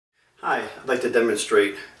Hi, I'd like to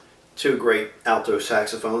demonstrate two great alto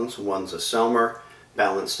saxophones. One's a Selmer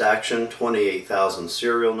Balanced Action 28,000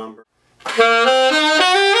 serial number.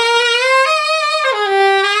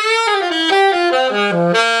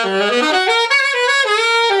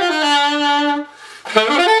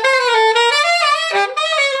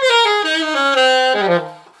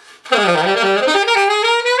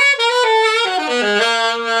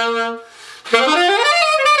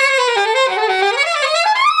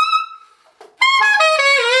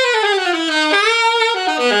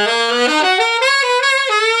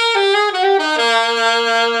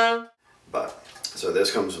 So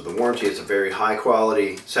this comes with a warranty. It's a very high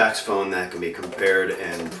quality saxophone that can be compared,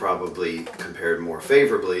 and probably compared more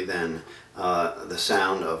favorably than the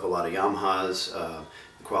sound of a lot of Yamahas.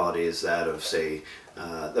 The quality is that of, say,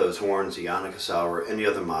 those horns, the Yannick or any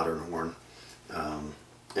other modern horn.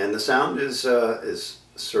 And the sound is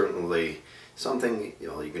certainly something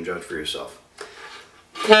you can judge for yourself.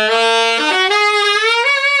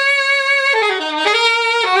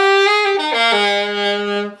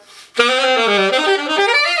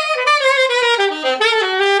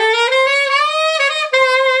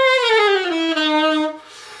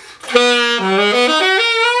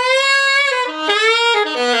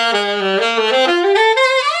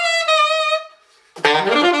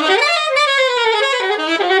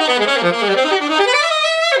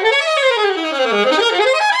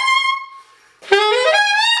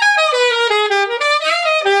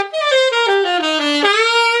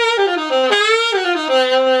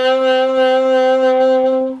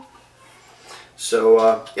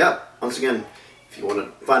 So yeah, once again, if you want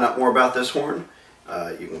to find out more about this horn,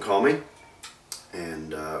 you can call me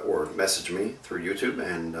and or message me through YouTube,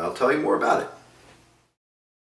 and I'll tell you more about it.